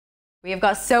We have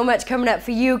got so much coming up for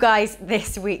you guys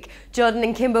this week. Jordan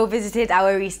and Kimbo visited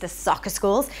our Easter soccer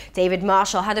schools. David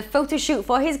Marshall had a photo shoot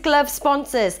for his glove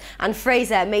sponsors. And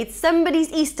Fraser made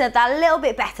somebody's Easter that little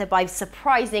bit better by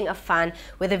surprising a fan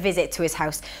with a visit to his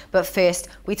house. But first,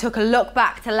 we took a look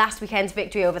back to last weekend's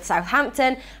victory over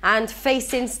Southampton and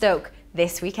facing Stoke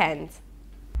this weekend.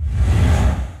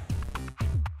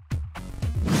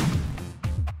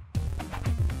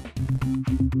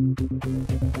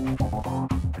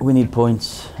 We need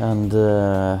points, and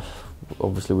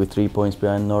obviously we're 3 points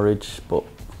behind Norwich, but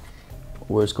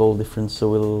worse goal difference,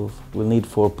 so we'll need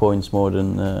 4 points more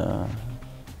than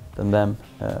them.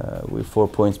 We're 4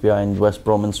 points behind West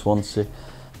Brom and Swansea,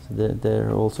 so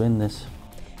they're also in this.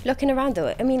 Looking around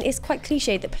though, I mean, it's quite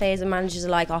cliched that players and managers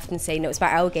alike often say, no, it's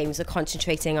about our games, we're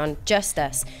concentrating on just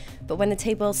us. But when the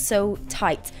table's so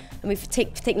tight, I mean,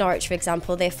 take Norwich for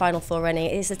example, their Final Four running,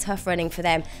 it is a tough running for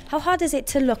them. How hard is it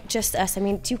to look just us? I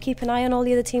mean, do you keep an eye on all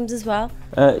the other teams as well?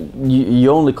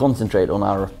 You only concentrate on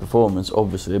our performance,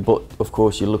 obviously, but of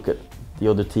course you look at the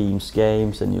other teams'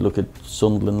 games and you look at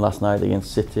Sunderland last night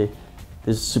against City.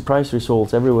 There's surprise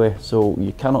results everywhere, so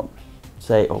you cannot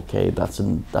say, okay, that's a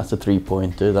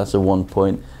 3-pointer, that's a 1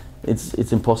 point.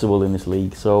 It's impossible in this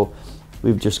league, so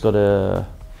we've just got to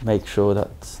make sure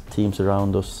that teams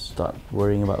around us start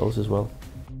worrying about us as well.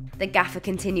 The gaffer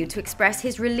continued to express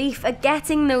his relief at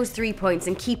getting those 3 points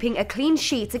and keeping a clean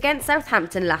sheet against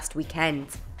Southampton last weekend.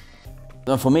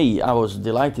 For me, I was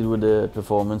delighted with the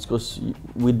performance because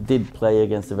we did play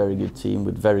against a very good team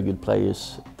with very good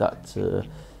players that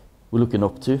we're looking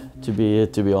up to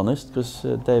be honest,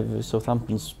 because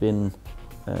Southampton's been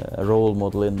a role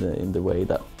model in the way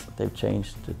that they've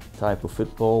changed the type of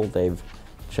football. They've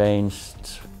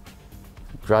changed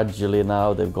gradually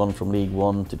now. They've gone from League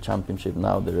One to Championship.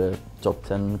 Now they're a top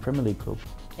 10 Premier League club.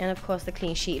 And of course, the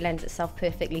clean sheet lends itself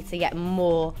perfectly to yet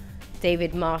more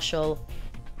David Marshall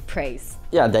praise.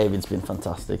 Yeah, David's been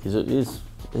fantastic.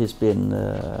 He's been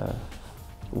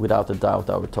without a doubt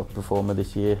our top performer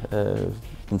this year. You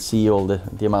can see all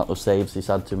the amount of saves he's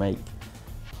had to make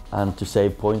and to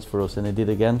save points for us, and he did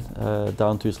again.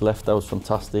 Down to his left, that was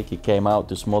fantastic. He came out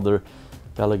to smother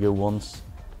Gallagher once,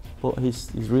 but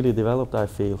he's really developed, I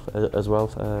feel, as well,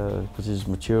 because he's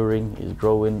maturing, he's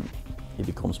growing, he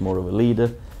becomes more of a leader.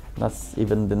 And that's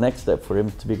even the next step for him,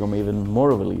 to become even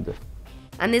more of a leader.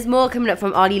 And there's more coming up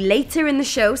from Ollie later in the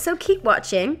show, so keep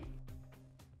watching.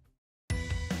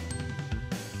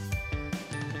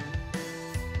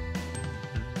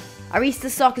 Our Easter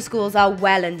soccer schools are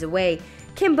well underway.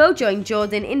 Kimbo joined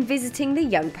Jordan in visiting the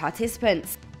young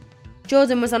participants.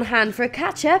 Jordan was on hand for a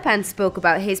catch-up and spoke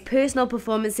about his personal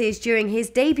performances during his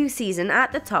debut season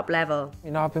at the top level.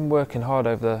 You know, I've been working hard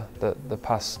over the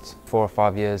past 4 or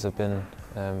 5 years. I've been,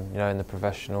 you know, in the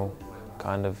professional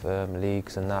kind of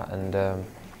leagues and that, and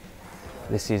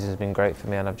this season has been great for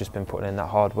me, and I've just been putting in that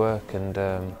hard work, and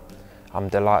I'm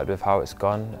delighted with how it's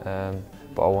gone.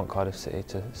 But I want Cardiff City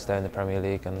to stay in the Premier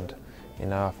League, and you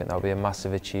know, I think that'll be a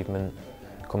massive achievement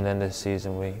come the end of the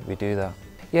season. We do that.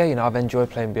 Yeah, you know, I've enjoyed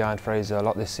playing behind Fraser a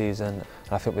lot this season,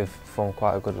 and I think we've formed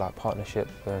quite a good partnership.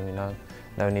 You know,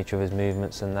 knowing each other's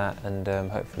movements and that, and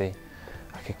hopefully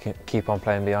I can keep on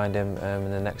playing behind him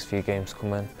in the next few games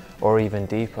coming, or even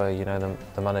deeper. You know,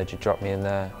 the manager dropped me in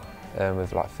there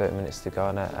with like 30 minutes to go,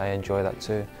 and I enjoy that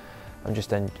too. I'm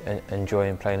just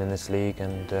enjoying playing in this league,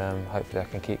 and hopefully I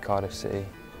can keep Cardiff City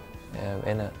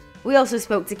in it. We also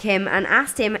spoke to Kim and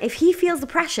asked him if he feels the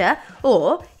pressure,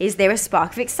 or is there a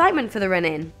spark of excitement for the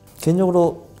run-in?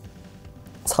 개인적으로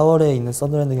 4월에 있는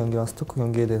서더랜드 경기와 스토크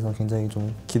경기에 대해서 굉장히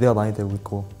좀 기대가 많이 되고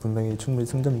있고, 분명히 충분히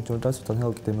승점 6점을 딸 수 있다고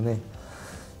생각하기 때문에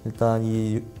일단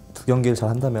이 두 경기를 잘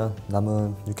한다면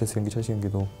남은 뉴캐슬 경기, 첼시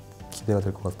경기도 기대가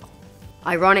될 것 같고.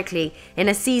 Ironically, in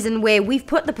a season where we've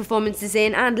put the performances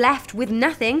in and left with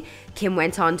nothing, Kim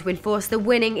went on to enforce that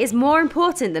winning is more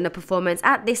important than a performance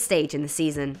at this stage in the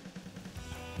season.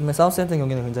 사우스햄튼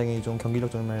경기는 굉장히 좀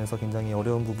경기력적인 면에서 굉장히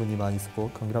어려운 부분이 많이 있었고,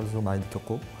 경기를 하면서 많이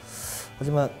느꼈고,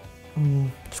 하지만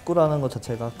축구라는 것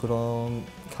자체가 그런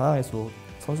상황에서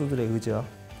선수들의 의지와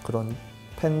그런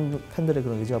팬들의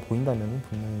그런 의지가 보인다면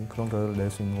분명히 그런 결과를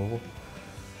낼 수 있는 거고,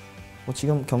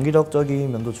 지금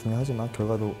경기력적인 면도 중요하지만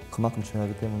결과도 그만큼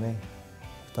중요하기 때문에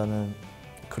일단은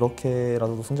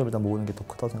그렇게라도 승점을 일단 모으는 게 더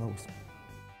크다고 생각하고 있습니다.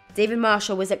 David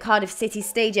Marshall was at Cardiff City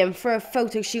Stadium for a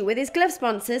photo shoot with his glove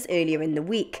sponsors earlier in the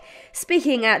week.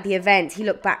 Speaking at the event, he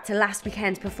looked back to last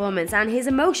weekend's performance and his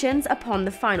emotions upon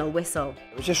the final whistle.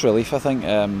 It was just relief, I think.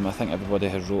 I think everybody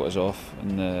had wrote us off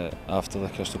after the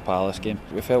Crystal Palace game.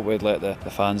 We felt we'd let the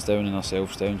fans down and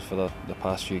ourselves down for the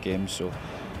past few games, so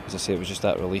as I say, it was just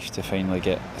that relief to finally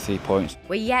get 3 points.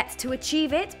 We're yet to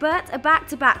achieve it, but a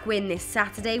back-to-back win this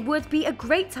Saturday would be a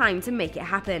great time to make it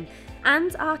happen.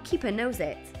 And our keeper knows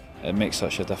it. It makes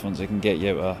such a difference. It can get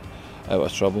you out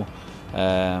of trouble.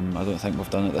 I don't think we've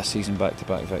done it this season,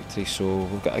 back-to-back victories, so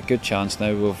we've got a good chance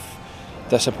now. We've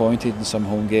disappointed in some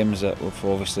home games that we've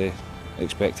obviously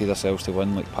expected ourselves to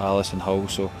win, like Palace and Hull,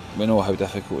 so we know how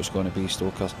difficult it's going to be.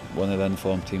 Stoke are one of the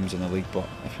informed teams in the league, but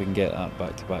if we can get that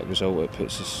back-to-back result, it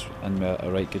puts us in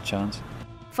a right good chance.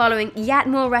 Following yet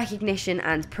more recognition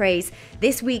and praise,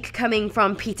 this week coming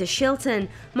from Peter Shilton,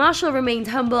 Marshall remained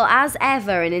humble as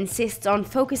ever and insists on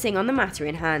focusing on the matter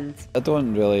in hand. I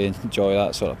don't really enjoy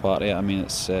that sort of part of it. I mean,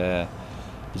 it's you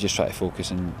just try to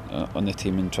focus on the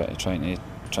team and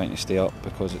trying to stay up,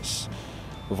 because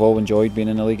we've all enjoyed being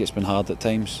in the league. It's been hard at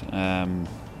times. I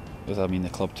mean, the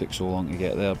club took so long to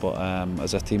get there, but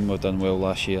as a team we've done well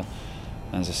last year.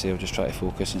 And as I say, we'll just try to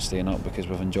focus on staying up because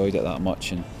we've enjoyed it that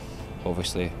much. And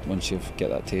obviously, once you get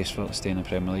that taste for it, staying in the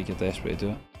Premier League, you're desperate to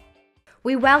do it.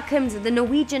 We welcomed the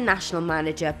Norwegian national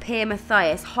manager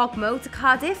Per-Mathias to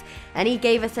Cardiff, and he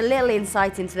gave us a little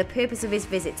insight into the purpose of his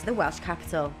visit to the Welsh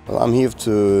capital. Well, I'm here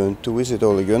to visit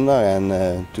Ole Gunnar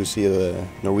and to see the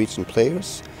Norwegian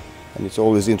players, and it's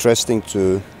always interesting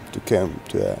to come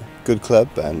to a good club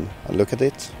and look at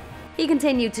it. He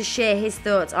continued to share his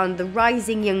thoughts on the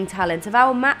rising young talent of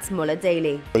our Mats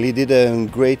Muller-Daly. Well, he did a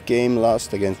great game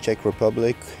last against Czech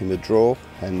Republic in the draw,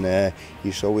 and he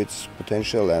showed its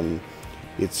potential, and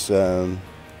it's a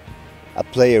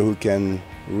player who can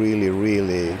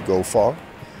really go far.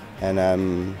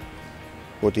 And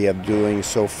what he is doing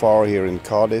so far here in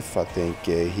Cardiff, I think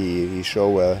he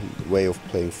showed a way of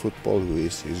playing football who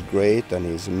is great, and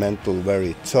he's mental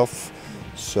very tough.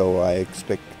 So I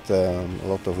expect a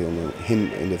lot of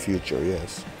him in the future,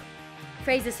 yes.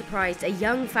 Fraser surprised a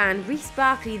young fan, Rhys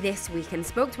Barkley, this week and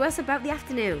spoke to us about the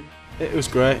afternoon. It was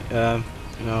great. You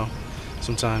know,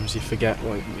 sometimes you forget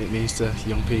what it means to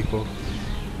young people.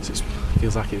 It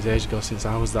feels like it was ages ago since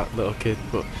I was that little kid,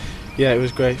 but yeah, it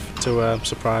was great to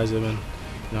surprise him and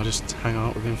just hang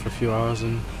out with him for a few hours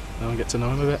and get to know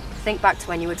him a bit. Think back to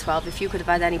when you were 12. If you could have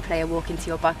had any player walk into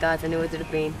your back garden, who would it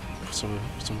have been? Someone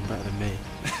better than me.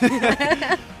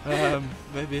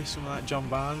 Maybe someone like John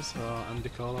Barnes or Andy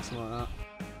Cole or something like that.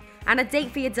 And a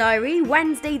date for your diary,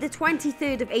 Wednesday the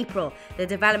 23rd of April. The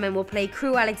development will play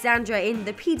Crewe Alexandra in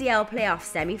the PDL playoff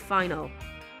semi-final.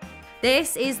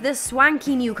 This is the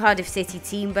swanky new Cardiff City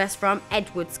team bus from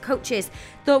Edwards Coaches.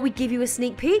 Thought we'd give you a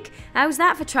sneak peek. How's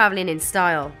that for travelling in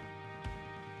style?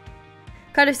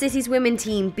 Cardiff City's women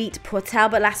team beat Port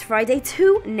Talbot last Friday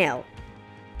 2-0.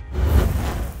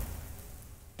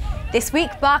 This week,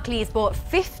 Barclays brought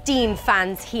 15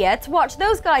 fans here to watch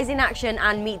those guys in action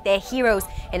and meet their heroes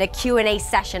in a Q&A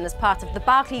session as part of the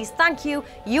Barclays Thank You,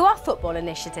 You Are Football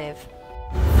initiative.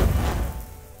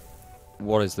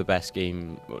 What is the best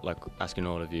game, like asking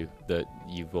all of you, that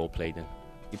you've all played in?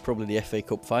 Probably the FA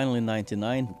Cup final in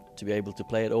 '99, to be able to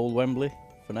play at Old Wembley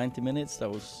for 90 minutes, that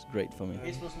was great for me.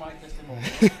 This was my testimony.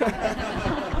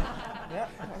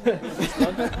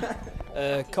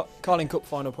 Carling Cup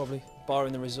final probably,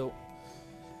 barring the result.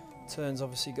 Turns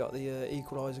obviously got the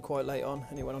equaliser quite late on,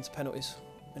 and it went on to penalties.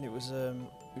 And it was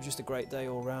just a great day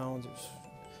all round. It was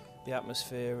the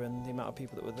atmosphere and the amount of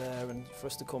people that were there, and for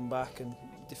us to come back and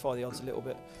defy the odds a little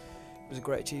bit, it was a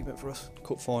great achievement for us.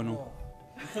 Cup final.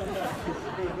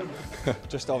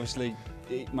 Just obviously,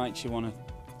 it makes you want to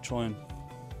try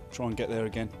and get there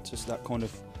again. Just that kind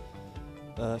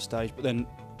of stage. But then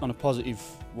on a positive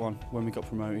one, when we got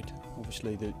promoted,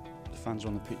 obviously the fans were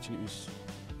on the pitch and it was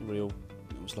real.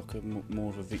 It was like more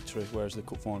of a victory, whereas the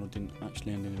cup final didn't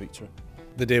actually end in a victory.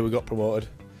 The day we got promoted,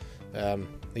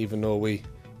 even though we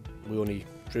only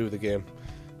drew the game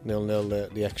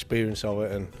 0-0, the experience of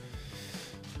it, and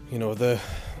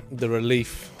the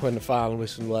relief when the final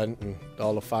whistle went and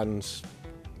all the fans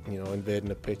invading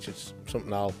the pitch, it's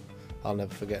something I'll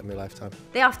never forget in my lifetime.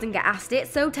 They often get asked it,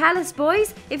 so tell us,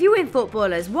 boys, if you weren't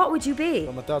footballers, what would you be?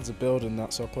 Well, my dad's a builder and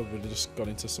that, so I probably would have just gone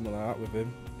into something like that with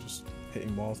him, just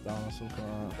hitting walls down or something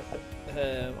like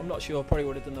that. I'm not sure, probably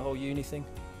would have done the whole uni thing.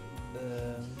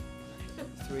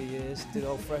 3 years, did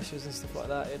all freshers and stuff like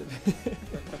that.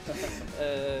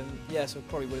 Yeah, so I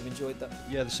probably would have enjoyed that.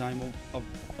 Yeah, the same. I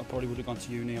probably would have gone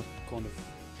to uni.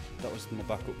 That was my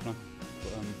backup plan.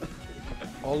 But,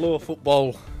 although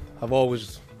football, I've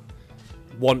always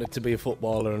wanted to be a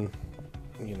footballer, and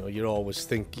you always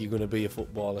think you're going to be a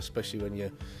footballer, especially when you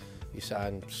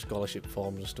sign scholarship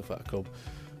forms and stuff at a club.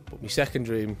 But my second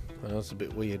dream, I know it's a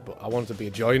bit weird, but I wanted to be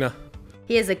a joiner.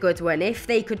 Here's a good one. If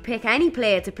they could pick any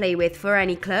player to play with for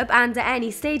any club and at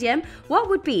any stadium, what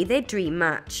would be their dream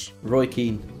match? Roy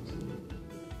Keane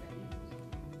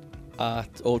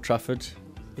at Old Trafford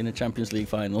in a Champions League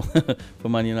final for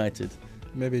Man United.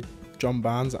 Maybe John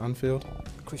Barnes at Anfield.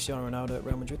 Cristiano Ronaldo at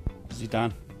Real Madrid.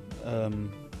 Zidane,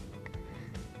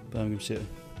 Birmingham City.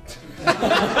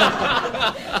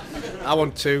 I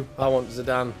want two. I want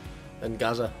Zidane and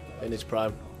Gaza in his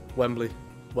prime. Wembley,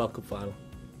 World Cup final.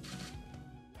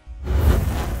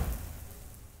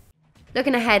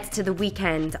 Looking ahead to the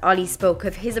weekend, Ollie spoke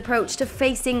of his approach to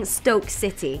facing Stoke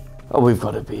City. Oh, we've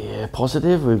got to be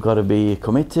positive, we've got to be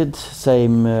committed,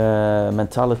 same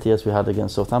mentality as we had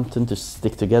against Southampton, to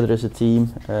stick together as a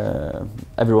team,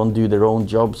 everyone do their own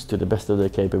jobs to the best of their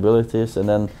capabilities, and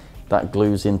then that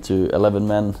glues into 11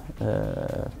 men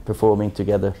performing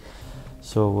together.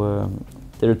 So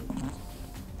they're a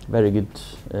very good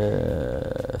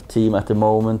team at the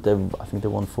moment. I think they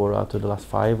won 4 out of the last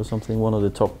 5 or something, one of the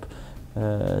top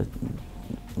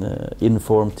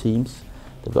informed teams.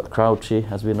 They've got Crouchy,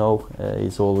 as we know,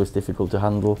 he's always difficult to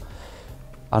handle.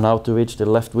 Arnautovic, the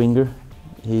left winger,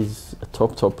 he's a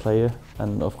top player.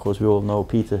 And of course we all know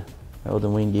Peter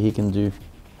Odemwingie, he can do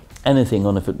anything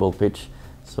on a football pitch.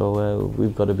 So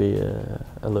we've got to be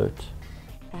alert.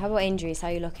 How about injuries? How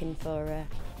are you looking for?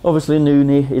 Obviously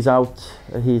Nooney is out,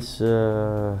 he's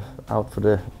out for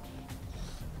the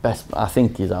best, I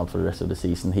think he's out for the rest of the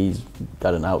season. He's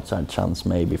got an outside chance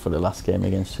maybe for the last game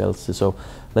against Chelsea, so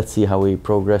let's see how he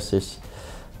progresses.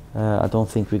 I don't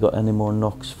think we got any more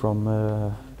knocks from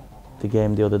the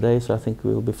game the other day, so I think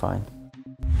we'll be fine.